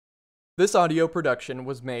This audio production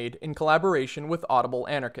was made in collaboration with Audible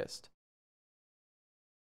Anarchist.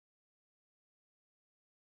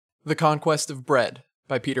 The Conquest of Bread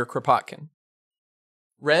by Peter Kropotkin.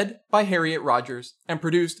 Read by Harriet Rogers and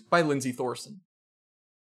produced by Lindsay Thorson.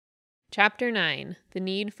 Chapter 9. The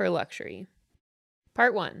Need for Luxury.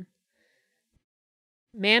 Part 1.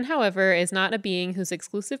 Man, however, is not a being whose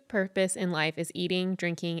exclusive purpose in life is eating,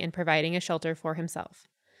 drinking, and providing a shelter for himself.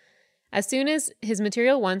 As soon as his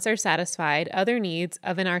material wants are satisfied, other needs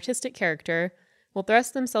of an artistic character will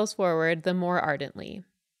thrust themselves forward the more ardently.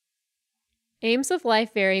 Aims of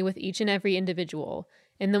life vary with each and every individual,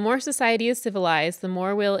 and the more society is civilized, the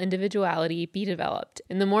more will individuality be developed,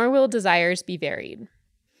 and the more will desires be varied.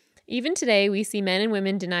 Even today, we see men and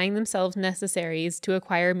women denying themselves necessaries to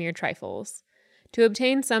acquire mere trifles, to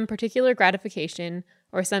obtain some particular gratification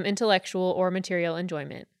or some intellectual or material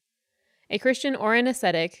enjoyment. A Christian or an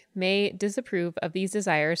ascetic may disapprove of these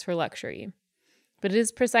desires for luxury, but it is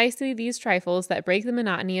precisely these trifles that break the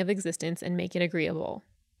monotony of existence and make it agreeable.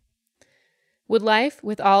 Would life,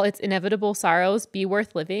 with all its inevitable sorrows, be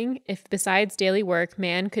worth living if, besides daily work,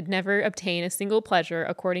 man could never obtain a single pleasure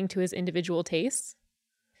according to his individual tastes?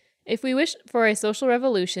 If we wish for a social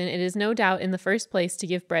revolution, it is no doubt in the first place to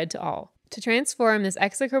give bread to all. To transform this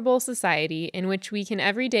execrable society, in which we can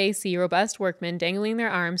every day see robust workmen dangling their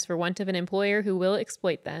arms for want of an employer who will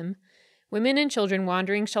exploit them, women and children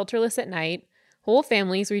wandering shelterless at night, whole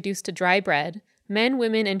families reduced to dry bread, men,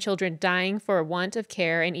 women, and children dying for want of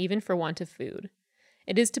care and even for want of food.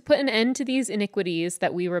 It is to put an end to these iniquities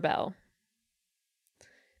that we rebel.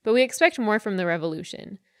 But we expect more from the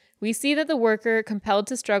revolution. We see that the worker, compelled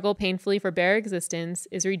to struggle painfully for bare existence,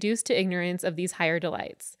 is reduced to ignorance of these higher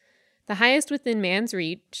delights, the highest within man's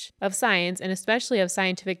reach, of science and especially of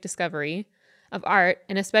scientific discovery, of art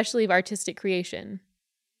and especially of artistic creation.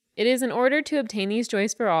 It is in order to obtain these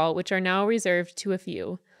joys for all, which are now reserved to a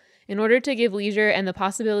few, in order to give leisure and the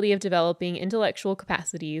possibility of developing intellectual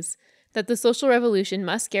capacities, that the social revolution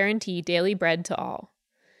must guarantee daily bread to all.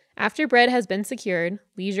 After bread has been secured,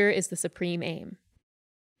 leisure is the supreme aim.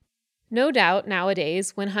 No doubt,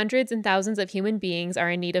 nowadays, when hundreds and thousands of human beings are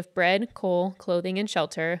in need of bread, coal, clothing, and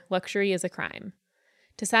shelter, luxury is a crime.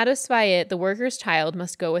 To satisfy it, the worker's child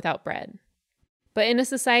must go without bread. But in a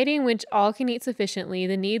society in which all can eat sufficiently,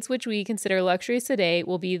 the needs which we consider luxuries today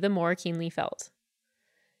will be the more keenly felt.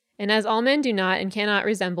 And as all men do not and cannot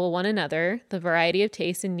resemble one another, the variety of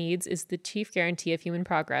tastes and needs is the chief guarantee of human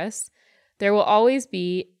progress. There will always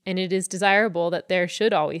be, and it is desirable that there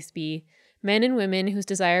should always be, men and women whose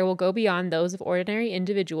desire will go beyond those of ordinary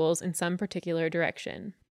individuals in some particular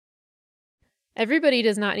direction. Everybody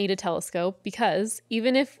does not need a telescope because,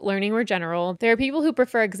 even if learning were general, there are people who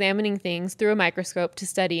prefer examining things through a microscope to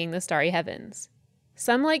studying the starry heavens.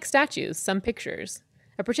 Some like statues, some pictures.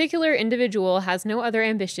 A particular individual has no other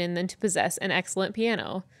ambition than to possess an excellent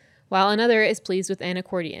piano, while another is pleased with an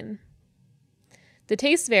accordion. The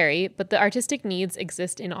tastes vary, but the artistic needs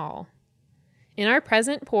exist in all. In our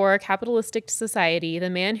present poor, capitalistic society, the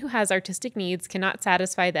man who has artistic needs cannot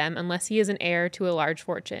satisfy them unless he is an heir to a large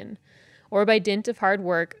fortune, or by dint of hard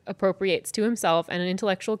work appropriates to himself an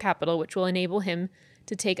intellectual capital which will enable him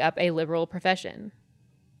to take up a liberal profession.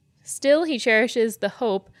 Still, he cherishes the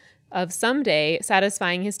hope of someday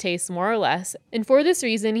satisfying his tastes more or less, and for this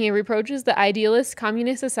reason he reproaches the idealist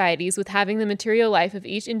communist societies with having the material life of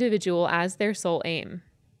each individual as their sole aim.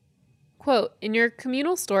 Quote, "In your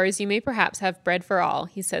communal stores you may perhaps have bread for all,"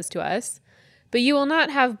 he says to us, "but you will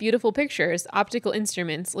not have beautiful pictures, optical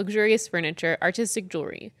instruments, luxurious furniture, artistic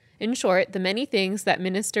jewelry, in short, the many things that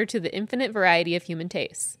minister to the infinite variety of human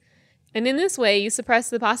tastes. And in this way you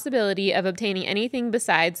suppress the possibility of obtaining anything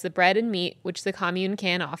besides the bread and meat which the commune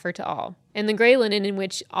can offer to all, and the gray linen in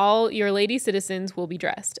which all your lady citizens will be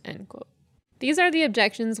dressed." End quote. These are the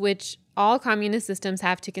objections which all communist systems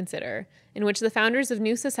have to consider, and which the founders of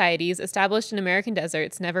new societies established in American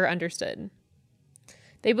deserts never understood.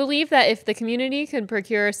 They believed that if the community could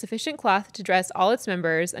procure sufficient cloth to dress all its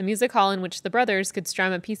members, a music hall in which the brothers could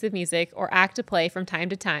strum a piece of music or act a play from time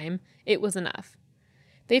to time, it was enough.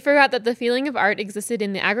 They forgot that the feeling of art existed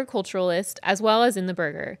in the agriculturalist as well as in the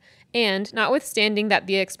burgher, and, notwithstanding that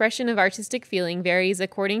the expression of artistic feeling varies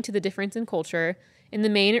according to the difference in culture, in the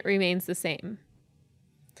main it remains the same.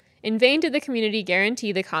 In vain did the community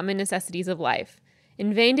guarantee the common necessities of life.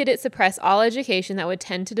 In vain did it suppress all education that would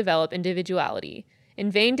tend to develop individuality.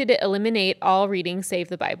 In vain did it eliminate all reading save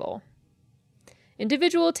the Bible.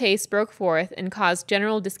 Individual tastes broke forth and caused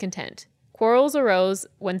general discontent. Quarrels arose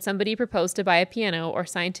when somebody proposed to buy a piano or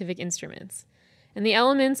scientific instruments, and the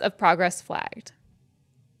elements of progress flagged.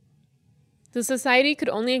 The society could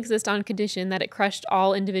only exist on condition that it crushed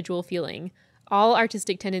all individual feeling, all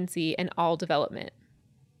artistic tendency, and all development.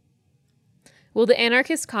 Will the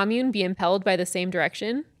anarchist commune be impelled by the same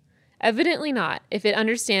direction? Evidently not, if it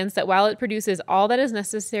understands that while it produces all that is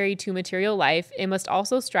necessary to material life, it must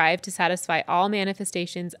also strive to satisfy all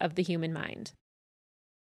manifestations of the human mind.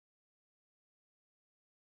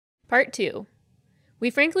 Part 2. We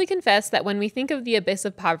frankly confess that when we think of the abyss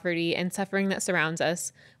of poverty and suffering that surrounds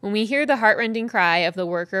us, when we hear the heartrending cry of the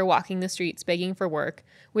worker walking the streets begging for work,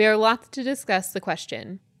 we are loath to discuss the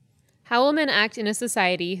question: how will men act in a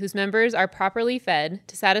society whose members are properly fed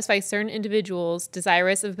to satisfy certain individuals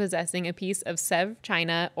desirous of possessing a piece of Sèvres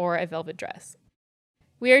china or a velvet dress?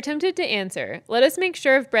 We are tempted to answer, let us make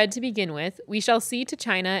sure of bread to begin with, we shall see to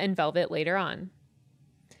china and velvet later on.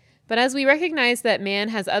 But as we recognize that man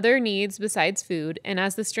has other needs besides food, and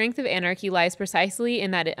as the strength of anarchy lies precisely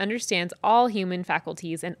in that it understands all human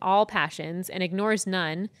faculties and all passions and ignores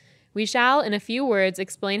none, we shall, in a few words,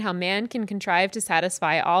 explain how man can contrive to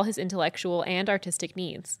satisfy all his intellectual and artistic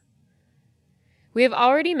needs. We have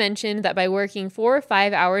already mentioned that by working 4 or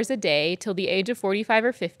 5 hours a day till the age of 45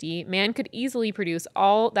 or 50, man could easily produce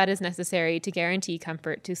all that is necessary to guarantee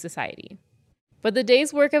comfort to society. But the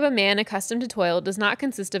day's work of a man accustomed to toil does not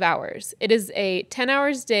consist of hours. It is a 10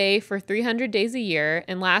 hours day for 300 days a year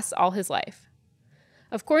and lasts all his life.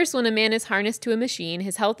 Of course, when a man is harnessed to a machine,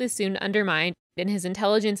 his health is soon undermined and his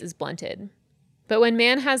intelligence is blunted. But when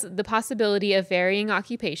man has the possibility of varying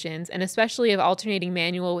occupations, and especially of alternating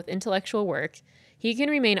manual with intellectual work, he can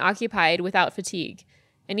remain occupied without fatigue,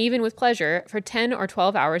 and even with pleasure, for 10 or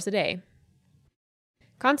 12 hours a day.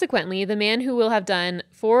 Consequently, the man who will have done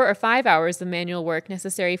 4 or 5 hours of manual work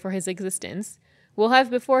necessary for his existence will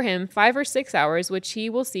have before him 5 or 6 hours which he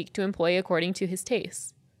will seek to employ according to his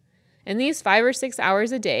tastes. And these 5 or 6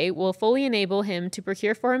 hours a day will fully enable him to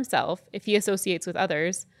procure for himself, if he associates with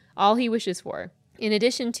others, all he wishes for, in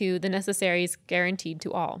addition to the necessaries guaranteed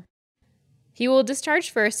to all. He will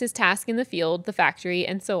discharge first his task in the field, the factory,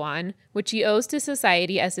 and so on, which he owes to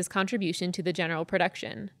society as his contribution to the general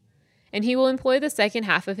production. And he will employ the second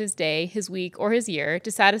half of his day, his week, or his year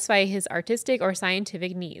to satisfy his artistic or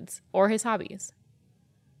scientific needs, or his hobbies.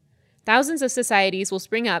 Thousands of societies will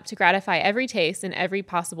spring up to gratify every taste and every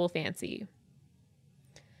possible fancy.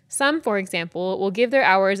 Some, for example, will give their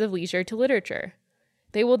hours of leisure to literature.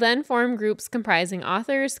 They will then form groups comprising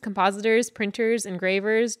authors, compositors, printers,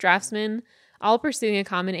 engravers, draftsmen, all pursuing a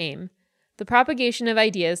common aim, the propagation of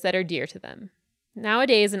ideas that are dear to them.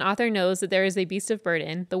 Nowadays, an author knows that there is a beast of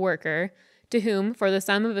burden, the worker, to whom, for the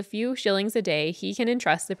sum of a few shillings a day, he can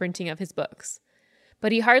entrust the printing of his books.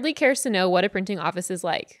 But he hardly cares to know what a printing office is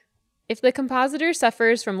like. If the compositor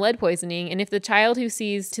suffers from lead poisoning, and if the child who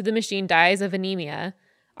sees to the machine dies of anemia,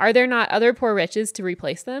 are there not other poor wretches to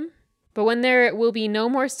replace them? But when there will be no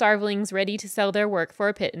more starvelings ready to sell their work for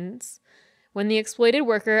a pittance, when the exploited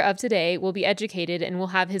worker of today will be educated and will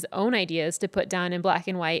have his own ideas to put down in black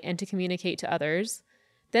and white and to communicate to others,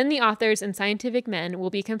 then the authors and scientific men will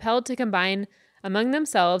be compelled to combine among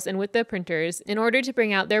themselves and with the printers in order to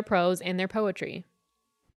bring out their prose and their poetry.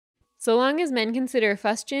 So long as men consider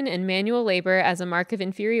fustian and manual labor as a mark of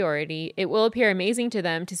inferiority, it will appear amazing to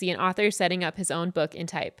them to see an author setting up his own book in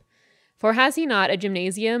type. For has he not a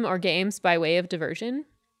gymnasium or games by way of diversion?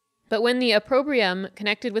 But when the opprobrium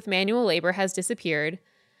connected with manual labor has disappeared,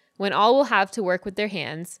 when all will have to work with their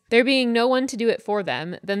hands, there being no one to do it for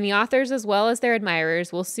them, then the authors as well as their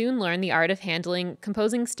admirers will soon learn the art of handling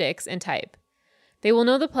composing sticks and type. They will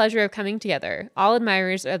know the pleasure of coming together, all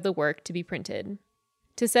admirers of the work to be printed,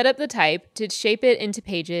 to set up the type, to shape it into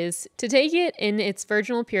pages, to take it in its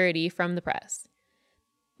virginal purity from the press.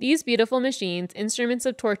 These beautiful machines, instruments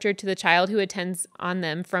of torture to the child who attends on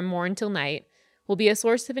them from morn till night, will be a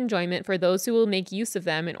source of enjoyment for those who will make use of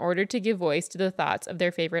them in order to give voice to the thoughts of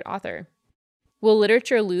their favorite author. Will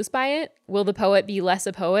literature lose by it? Will the poet be less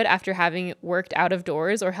a poet after having worked out of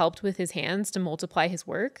doors or helped with his hands to multiply his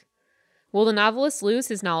work? Will the novelist lose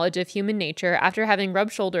his knowledge of human nature after having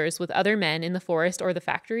rubbed shoulders with other men in the forest or the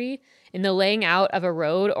factory, in the laying out of a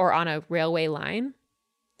road or on a railway line?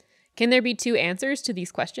 Can there be two answers to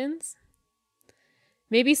these questions?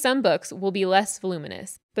 Maybe some books will be less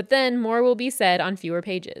voluminous, but then more will be said on fewer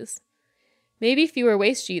pages. Maybe fewer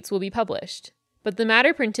waste sheets will be published, but the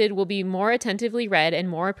matter printed will be more attentively read and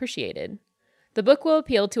more appreciated. The book will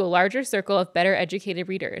appeal to a larger circle of better educated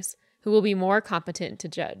readers, who will be more competent to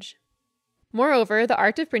judge. Moreover, the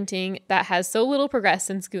art of printing that has so little progressed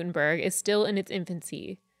since Gutenberg is still in its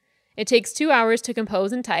infancy. It takes 2 hours to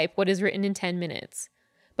compose and type what is written in 10 minutes.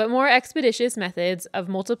 But more expeditious methods of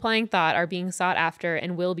multiplying thought are being sought after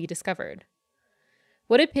and will be discovered.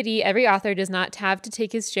 What a pity every author does not have to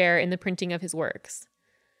take his share in the printing of his works.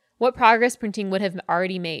 What progress printing would have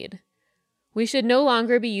already made. We should no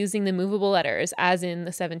longer be using the movable letters as in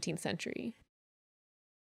the 17th century.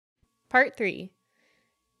 Part 3.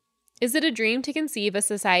 Is it a dream to conceive a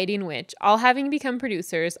society in which, all having become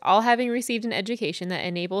producers, all having received an education that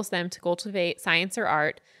enables them to cultivate science or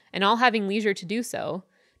art, and all having leisure to do so,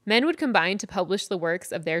 men would combine to publish the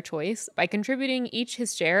works of their choice by contributing each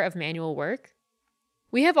his share of manual work?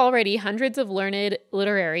 We have already hundreds of learned,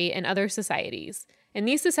 literary, and other societies, and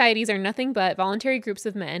these societies are nothing but voluntary groups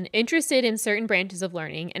of men interested in certain branches of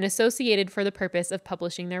learning and associated for the purpose of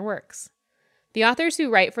publishing their works. The authors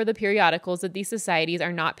who write for the periodicals of these societies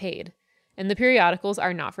are not paid, and the periodicals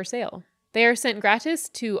are not for sale. They are sent gratis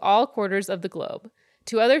to all quarters of the globe,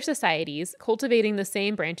 to other societies cultivating the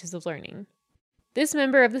same branches of learning. This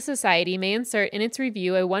member of the society may insert in its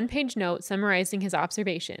review a one-page note summarizing his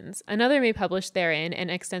observations. Another may publish therein an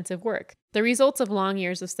extensive work, the results of long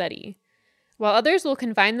years of study, while others will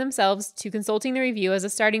confine themselves to consulting the review as a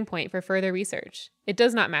starting point for further research. It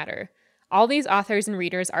does not matter. All these authors and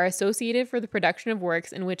readers are associated for the production of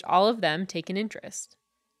works in which all of them take an interest.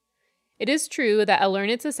 It is true that a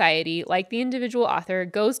learned society, like the individual author,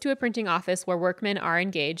 goes to a printing office where workmen are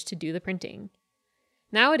engaged to do the printing.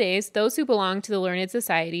 Nowadays, those who belong to the learned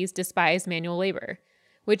societies despise manual labor,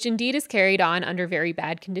 which indeed is carried on under very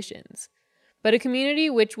bad conditions. But a community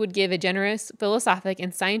which would give a generous, philosophic,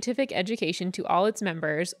 and scientific education to all its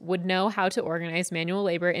members would know how to organize manual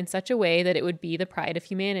labor in such a way that it would be the pride of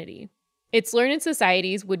humanity. Its learned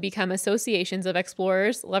societies would become associations of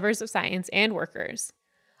explorers, lovers of science, and workers,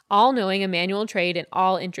 all knowing a manual trade and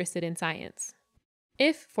all interested in science.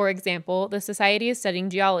 If, for example, the society is studying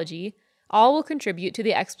geology, all will contribute to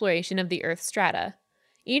the exploration of the Earth's strata.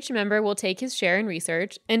 Each member will take his share in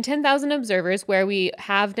research, and 10,000 observers where we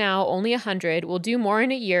have now only 100 will do more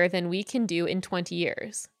in a year than we can do in 20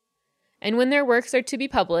 years. And when their works are to be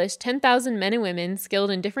published, 10,000 men and women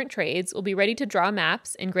skilled in different trades will be ready to draw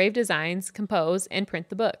maps, engrave designs, compose, and print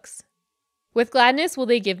the books. With gladness will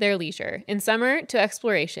they give their leisure, in summer to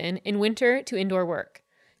exploration, in winter to indoor work.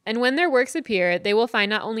 And when their works appear, they will find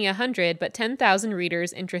not only 100, but 10,000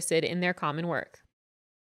 readers interested in their common work.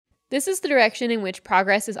 This is the direction in which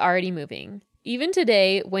progress is already moving. Even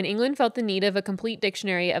today, when England felt the need of a complete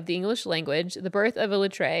dictionary of the English language, the birth of a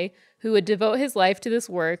lettré who would devote his life to this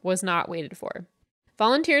work was not waited for.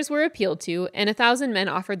 Volunteers were appealed to, and 1,000 men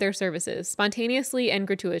offered their services, spontaneously and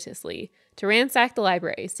gratuitously, to ransack the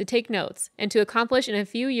libraries, to take notes, and to accomplish in a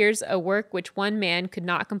few years a work which one man could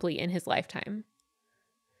not complete in his lifetime.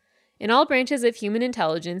 In all branches of human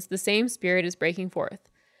intelligence, the same spirit is breaking forth,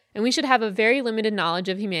 and we should have a very limited knowledge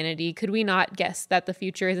of humanity could we not guess that the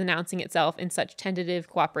future is announcing itself in such tentative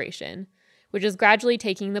cooperation, which is gradually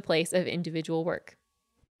taking the place of individual work.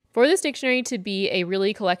 For this dictionary to be a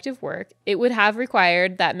really collective work, it would have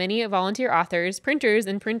required that many volunteer authors, printers,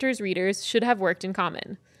 and printers' readers should have worked in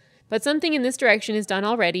common. But something in this direction is done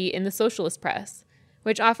already in the socialist press,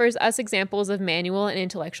 which offers us examples of manual and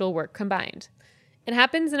intellectual work combined. It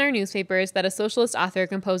happens in our newspapers that a socialist author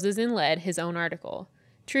composes in lead his own article.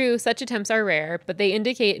 True, such attempts are rare, but they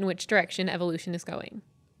indicate in which direction evolution is going.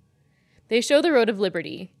 They show the road of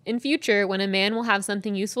liberty. In future, when a man will have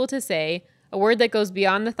something useful to say, a word that goes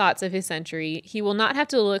beyond the thoughts of his century, he will not have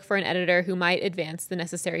to look for an editor who might advance the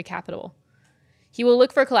necessary capital. He will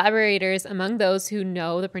look for collaborators among those who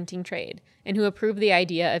know the printing trade and who approve the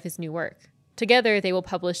idea of his new work. Together, they will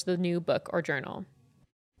publish the new book or journal.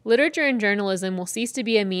 Literature and journalism will cease to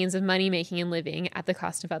be a means of money-making and living at the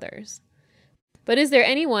cost of others. But is there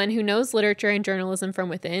anyone who knows literature and journalism from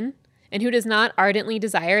within, and who does not ardently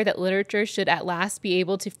desire that literature should at last be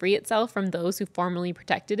able to free itself from those who formerly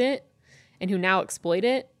protected it, and who now exploit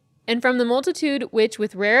it, and from the multitude which,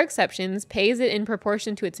 with rare exceptions, pays it in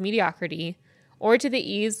proportion to its mediocrity, or to the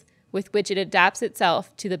ease with which it adapts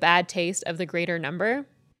itself to the bad taste of the greater number?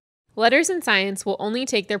 Letters and science will only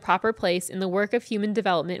take their proper place in the work of human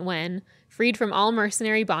development when, freed from all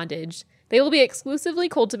mercenary bondage, they will be exclusively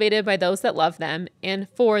cultivated by those that love them and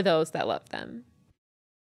for those that love them.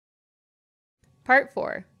 Part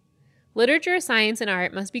 4. Literature, science, and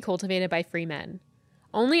art must be cultivated by free men.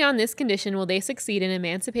 Only on this condition will they succeed in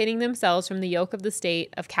emancipating themselves from the yoke of the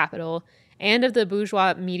state, of capital, and of the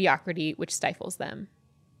bourgeois mediocrity which stifles them.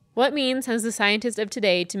 What means has the scientist of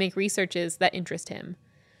today to make researches that interest him?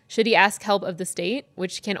 Should he ask help of the state,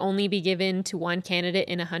 which can only be given to one candidate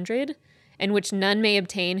in 100, and which none may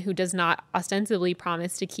obtain who does not ostensibly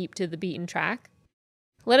promise to keep to the beaten track?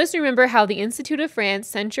 Let us remember how the Institute of France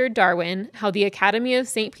censured Darwin, how the Academy of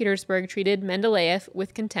St. Petersburg treated Mendeleev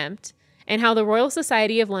with contempt, and how the Royal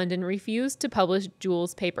Society of London refused to publish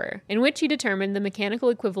Joule's paper, in which he determined the mechanical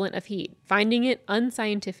equivalent of heat, finding it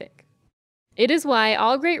unscientific. It is why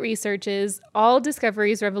all great researches, all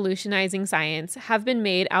discoveries revolutionizing science, have been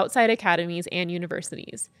made outside academies and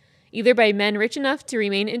universities, either by men rich enough to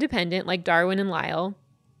remain independent like Darwin and Lyell,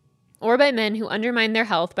 or by men who undermine their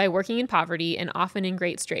health by working in poverty and often in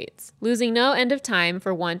great straits, losing no end of time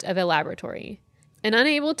for want of a laboratory, and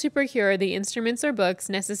unable to procure the instruments or books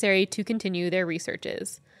necessary to continue their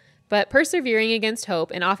researches, but persevering against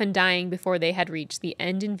hope and often dying before they had reached the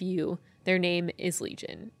end in view. Their name is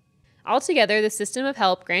Legion. Altogether, the system of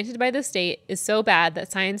help granted by the state is so bad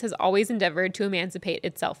that science has always endeavored to emancipate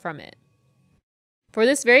itself from it. For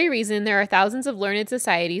this very reason, there are thousands of learned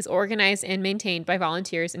societies organized and maintained by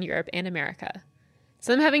volunteers in Europe and America,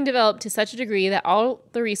 some having developed to such a degree that all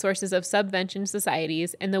the resources of subventioned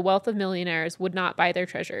societies and the wealth of millionaires would not buy their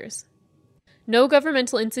treasures. No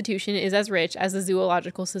governmental institution is as rich as the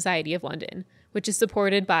Zoological Society of London, which is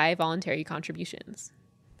supported by voluntary contributions.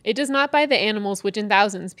 It does not buy the animals which in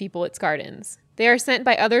thousands people its gardens. They are sent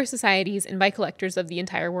by other societies and by collectors of the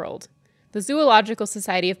entire world. The Zoological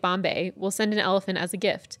Society of Bombay will send an elephant as a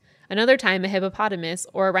gift. Another time a hippopotamus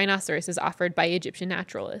or a rhinoceros is offered by Egyptian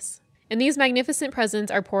naturalists. And these magnificent presents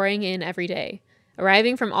are pouring in every day,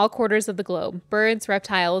 arriving from all quarters of the globe, birds,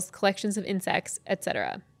 reptiles, collections of insects,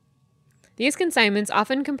 etc. These consignments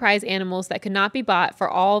often comprise animals that could not be bought for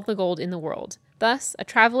all the gold in the world. Thus, a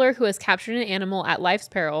traveler who has captured an animal at life's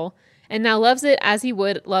peril and now loves it as he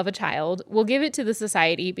would love a child will give it to the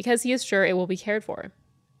society because he is sure it will be cared for.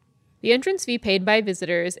 The entrance fee paid by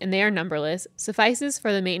visitors, and they are numberless, suffices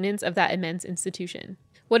for the maintenance of that immense institution.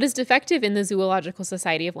 What is defective in the Zoological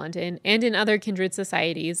Society of London and in other kindred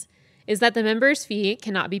societies is that the member's fee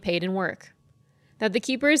cannot be paid in work, that the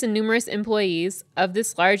keepers and numerous employees of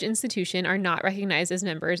this large institution are not recognized as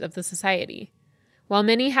members of the society, while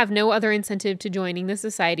many have no other incentive to joining the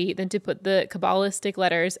society than to put the Kabbalistic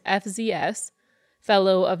letters FZS,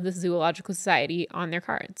 Fellow of the Zoological Society, on their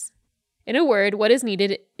cards. In a word, what is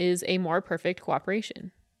needed is a more perfect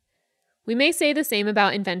cooperation. We may say the same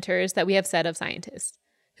about inventors that we have said of scientists.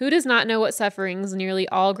 Who does not know what sufferings nearly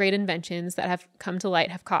all great inventions that have come to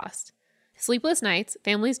light have cost? Sleepless nights,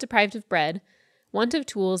 families deprived of bread, want of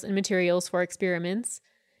tools and materials for experiments,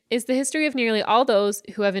 is the history of nearly all those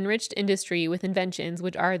who have enriched industry with inventions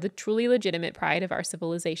which are the truly legitimate pride of our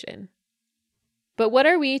civilization. But what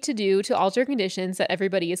are we to do to alter conditions that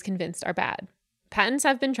everybody is convinced are bad? Patents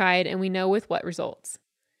have been tried, and we know with what results.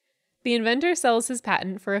 The inventor sells his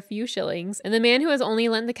patent for a few shillings, and the man who has only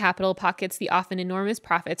lent the capital pockets the often enormous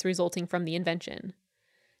profits resulting from the invention.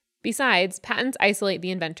 Besides, patents isolate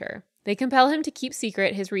the inventor. They compel him to keep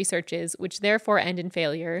secret his researches, which therefore end in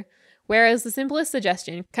failure, whereas the simplest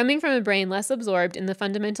suggestion, coming from a brain less absorbed in the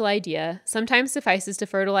fundamental idea, sometimes suffices to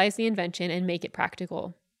fertilize the invention and make it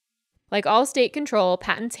practical. Like all state control,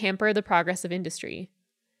 patents hamper the progress of industry.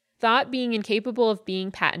 Thought being incapable of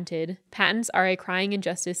being patented, patents are a crying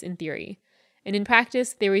injustice in theory, and in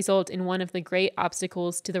practice they result in one of the great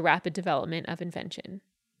obstacles to the rapid development of invention.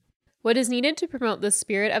 What is needed to promote the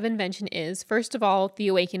spirit of invention is, first of all, the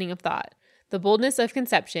awakening of thought, the boldness of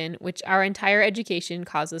conception, which our entire education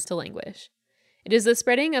causes to languish. It is the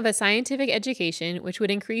spreading of a scientific education which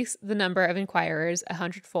would increase the number of inquirers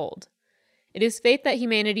 100-fold. It is faith that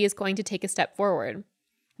humanity is going to take a step forward,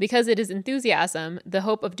 because it is enthusiasm, the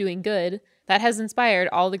hope of doing good, that has inspired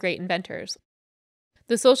all the great inventors.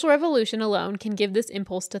 The social revolution alone can give this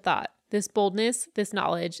impulse to thought, this boldness, this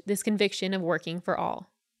knowledge, this conviction of working for all.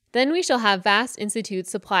 Then we shall have vast institutes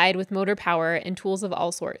supplied with motor power and tools of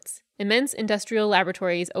all sorts, immense industrial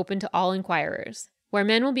laboratories open to all inquirers, where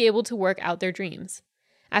men will be able to work out their dreams,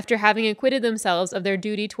 after having acquitted themselves of their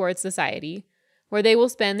duty towards society, where they will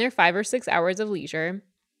spend their 5 or 6 hours of leisure,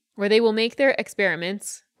 where they will make their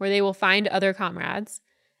experiments, where they will find other comrades,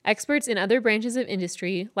 experts in other branches of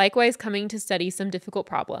industry, likewise coming to study some difficult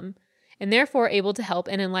problem, and therefore able to help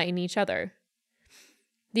and enlighten each other.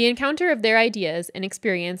 The encounter of their ideas and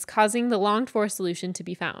experience causing the longed-for solution to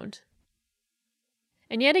be found.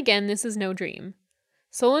 And yet again, this is no dream.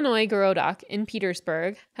 Solonoy Gorodok in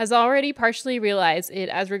Petersburg has already partially realized it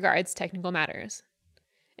as regards technical matters.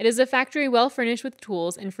 It is a factory well furnished with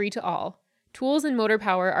tools and free to all. Tools and motor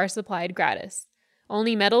power are supplied gratis.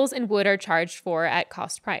 Only metals and wood are charged for at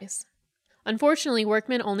cost price. Unfortunately,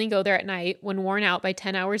 workmen only go there at night when worn out by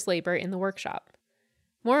 10 hours' labor in the workshop.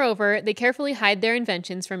 Moreover, they carefully hide their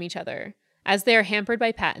inventions from each other, as they are hampered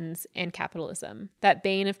by patents and capitalism, that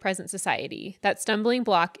bane of present society, that stumbling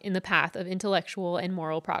block in the path of intellectual and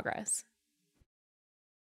moral progress.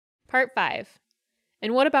 Part 5.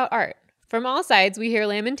 And what about art? From all sides, we hear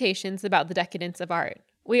lamentations about the decadence of art.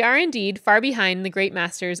 We are indeed far behind the great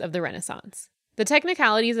masters of the Renaissance. The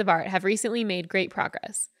technicalities of art have recently made great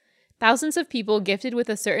progress. Thousands of people gifted with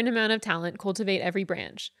a certain amount of talent cultivate every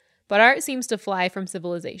branch, but art seems to fly from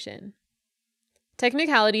civilization.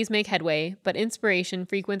 Technicalities make headway, but inspiration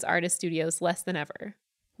frequents artist studios less than ever.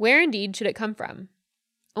 Where indeed should it come from?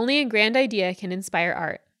 Only a grand idea can inspire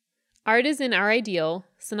art. Art is in our ideal,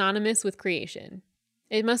 synonymous with creation.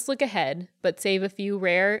 It must look ahead, but save a few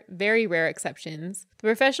rare, very rare exceptions, the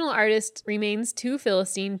professional artist remains too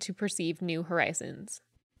Philistine to perceive new horizons.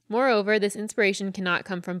 Moreover, this inspiration cannot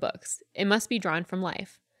come from books. It must be drawn from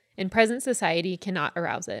life, and present society cannot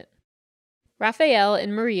arouse it. Raphael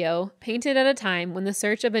and Murillo painted at a time when the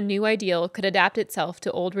search of a new ideal could adapt itself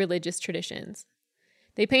to old religious traditions.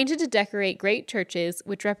 They painted to decorate great churches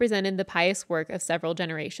which represented the pious work of several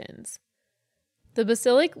generations. The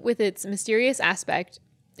basilica, with its mysterious aspect,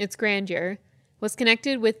 its grandeur, was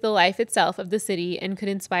connected with the life itself of the city and could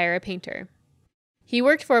inspire a painter. He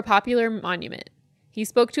worked for a popular monument. He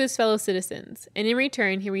spoke to his fellow citizens, and in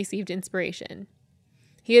return he received inspiration.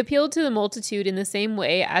 He appealed to the multitude in the same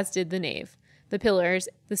way as did the nave, the pillars,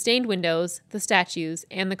 the stained windows, the statues,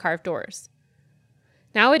 and the carved doors.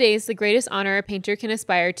 Nowadays, the greatest honor a painter can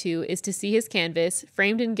aspire to is to see his canvas,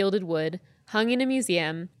 framed in gilded wood, hung in a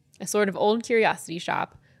museum, a sort of old curiosity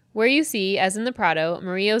shop, where you see, as in the Prado,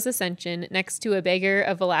 Murillo's Ascension next to a beggar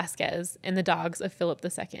of Velázquez and the dogs of Philip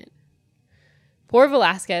II. Poor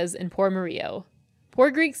Velázquez and poor Murillo.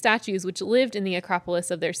 Poor Greek statues which lived in the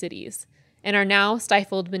Acropolis of their cities, and are now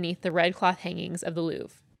stifled beneath the red cloth hangings of the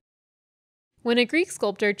Louvre. When a Greek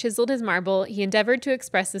sculptor chiseled his marble, he endeavored to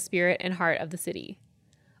express the spirit and heart of the city.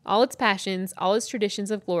 All its passions, all its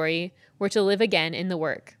traditions of glory, were to live again in the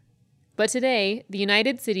work. But today, the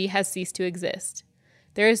united city has ceased to exist.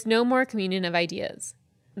 There is no more communion of ideas.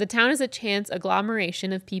 The town is a chance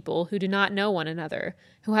agglomeration of people who do not know one another,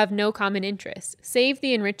 who have no common interests, save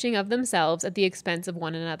the enriching of themselves at the expense of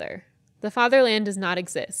one another. The fatherland does not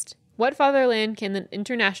exist. What fatherland can the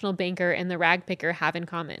international banker and the rag picker have in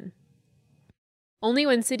common? Only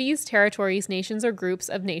when cities, territories, nations, or groups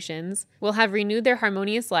of nations will have renewed their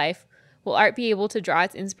harmonious life will art be able to draw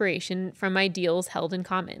its inspiration from ideals held in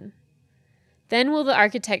common. Then will the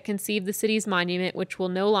architect conceive the city's monument, which will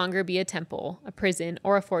no longer be a temple, a prison,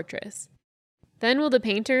 or a fortress. Then will the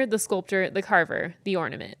painter, the sculptor, the carver, the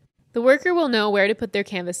ornament. The worker will know where to put their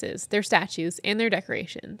canvases, their statues, and their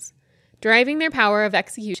decorations, deriving their power of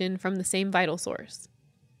execution from the same vital source,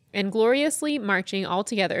 and gloriously marching all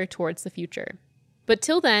together towards the future. But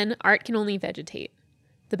till then, art can only vegetate.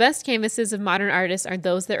 The best canvases of modern artists are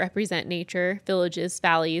those that represent nature, villages,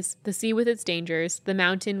 valleys, the sea with its dangers, the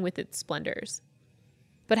mountain with its splendors.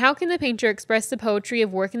 But how can the painter express the poetry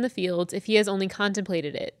of work in the fields if he has only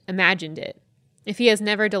contemplated it, imagined it, if he has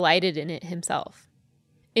never delighted in it himself?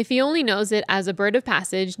 If he only knows it as a bird of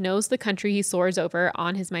passage knows the country he soars over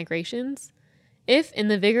on his migrations? If, in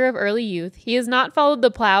the vigor of early youth, he has not followed the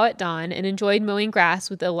plow at dawn and enjoyed mowing grass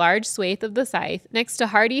with a large swathe of the scythe, next to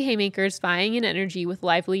hardy haymakers vying in energy with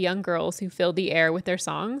lively young girls who filled the air with their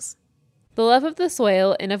songs? The love of the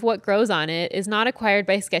soil and of what grows on it is not acquired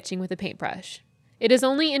by sketching with a paintbrush. It is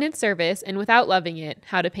only in its service, and without loving it,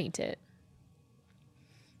 how to paint it.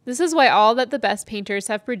 This is why all that the best painters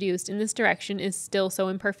have produced in this direction is still so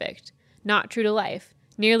imperfect, not true to life,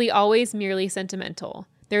 nearly always merely sentimental.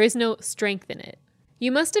 There is no strength in it. You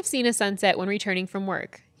must have seen a sunset when returning from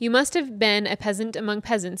work. You must have been a peasant among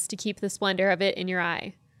peasants to keep the splendor of it in your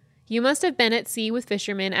eye. You must have been at sea with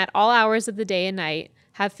fishermen at all hours of the day and night,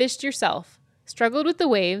 have fished yourself, struggled with the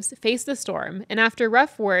waves, faced the storm, and after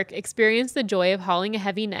rough work experienced the joy of hauling a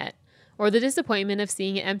heavy net, or the disappointment of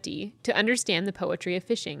seeing it empty, to understand the poetry of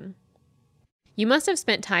fishing. You must have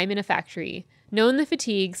spent time in a factory, known the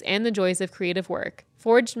fatigues and the joys of creative work,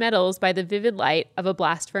 forged metals by the vivid light of a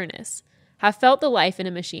blast furnace, have felt the life in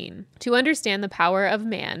a machine, to understand the power of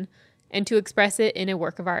man, and to express it in a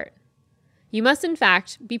work of art. You must, in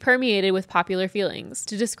fact, be permeated with popular feelings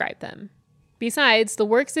to describe them. Besides, the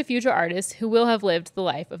works of future artists who will have lived the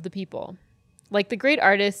life of the people, like the great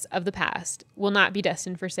artists of the past, will not be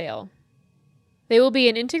destined for sale. They will be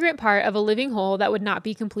an integrant part of a living whole that would not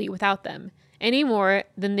be complete without them, any more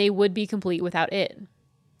than they would be complete without it.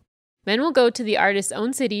 Men will go to the artist's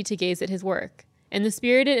own city to gaze at his work, and the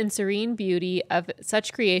spirited and serene beauty of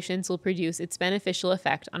such creations will produce its beneficial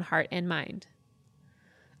effect on heart and mind.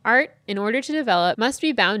 Art, in order to develop, must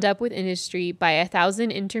be bound up with industry by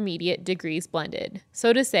 1,000 intermediate degrees blended,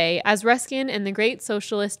 so to say, as Ruskin and the great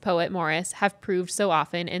socialist poet Morris have proved so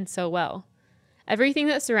often and so well. Everything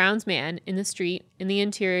that surrounds man, in the street, in the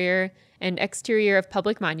interior and exterior of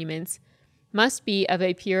public monuments, must be of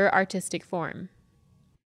a pure artistic form.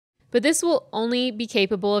 But this will only be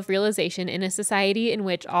capable of realization in a society in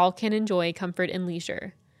which all can enjoy comfort and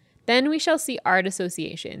leisure. Then we shall see art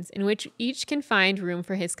associations, in which each can find room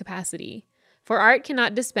for his capacity. For art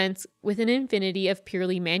cannot dispense with an infinity of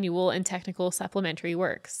purely manual and technical supplementary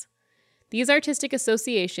works. These artistic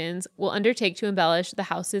associations will undertake to embellish the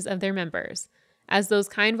houses of their members, as those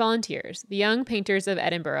kind volunteers, the young painters of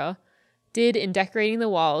Edinburgh, did in decorating the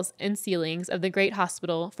walls and ceilings of the great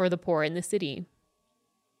hospital for the poor in the city.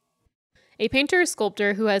 A painter or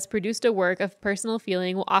sculptor who has produced a work of personal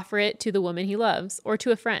feeling will offer it to the woman he loves, or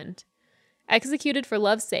to a friend. Executed for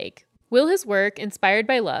love's sake, will his work, inspired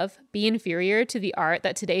by love, be inferior to the art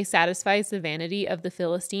that today satisfies the vanity of the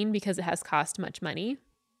Philistine because it has cost much money?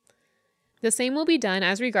 The same will be done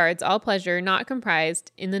as regards all pleasure not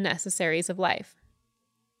comprised in the necessaries of life.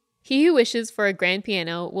 He who wishes for a grand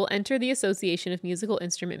piano will enter the Association of Musical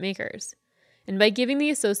Instrument Makers, and by giving the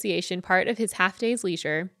association part of his half-day's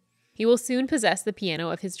leisure, he will soon possess the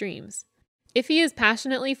piano of his dreams. If he is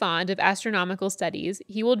passionately fond of astronomical studies,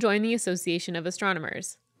 he will join the Association of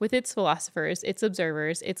Astronomers, with its philosophers, its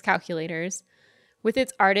observers, its calculators, with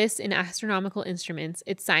its artists in astronomical instruments,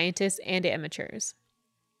 its scientists and amateurs.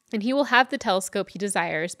 And he will have the telescope he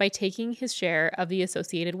desires by taking his share of the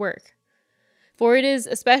associated work. For it is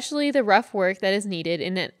especially the rough work that is needed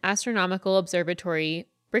in an astronomical observatory,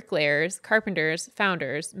 bricklayers, carpenters,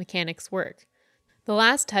 founders, mechanics' work, the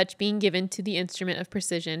last touch being given to the instrument of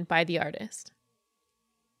precision by the artist.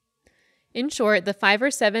 In short, the 5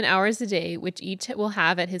 or 7 hours a day which each will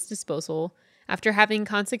have at his disposal, after having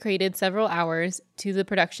consecrated several hours to the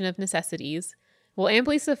production of necessities, will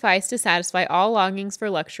amply suffice to satisfy all longings for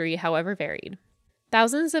luxury, however varied.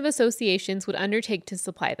 Thousands of associations would undertake to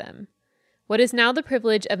supply them. What is now the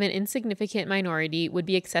privilege of an insignificant minority would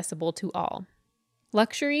be accessible to all.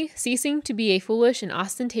 Luxury, ceasing to be a foolish and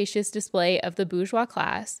ostentatious display of the bourgeois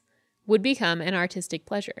class, would become an artistic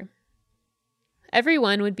pleasure.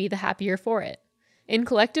 Everyone would be the happier for it. In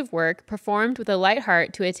collective work, performed with a light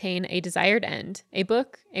heart to attain a desired end, a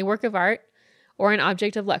book, a work of art, or an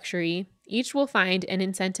object of luxury, each will find an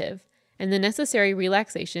incentive and the necessary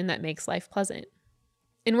relaxation that makes life pleasant.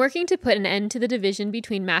 In working to put an end to the division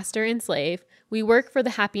between master and slave, we work for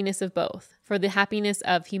the happiness of both, for the happiness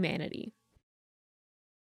of humanity.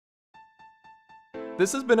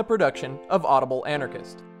 This has been a production of Audible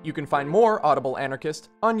Anarchist. You can find more Audible Anarchist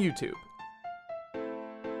on YouTube.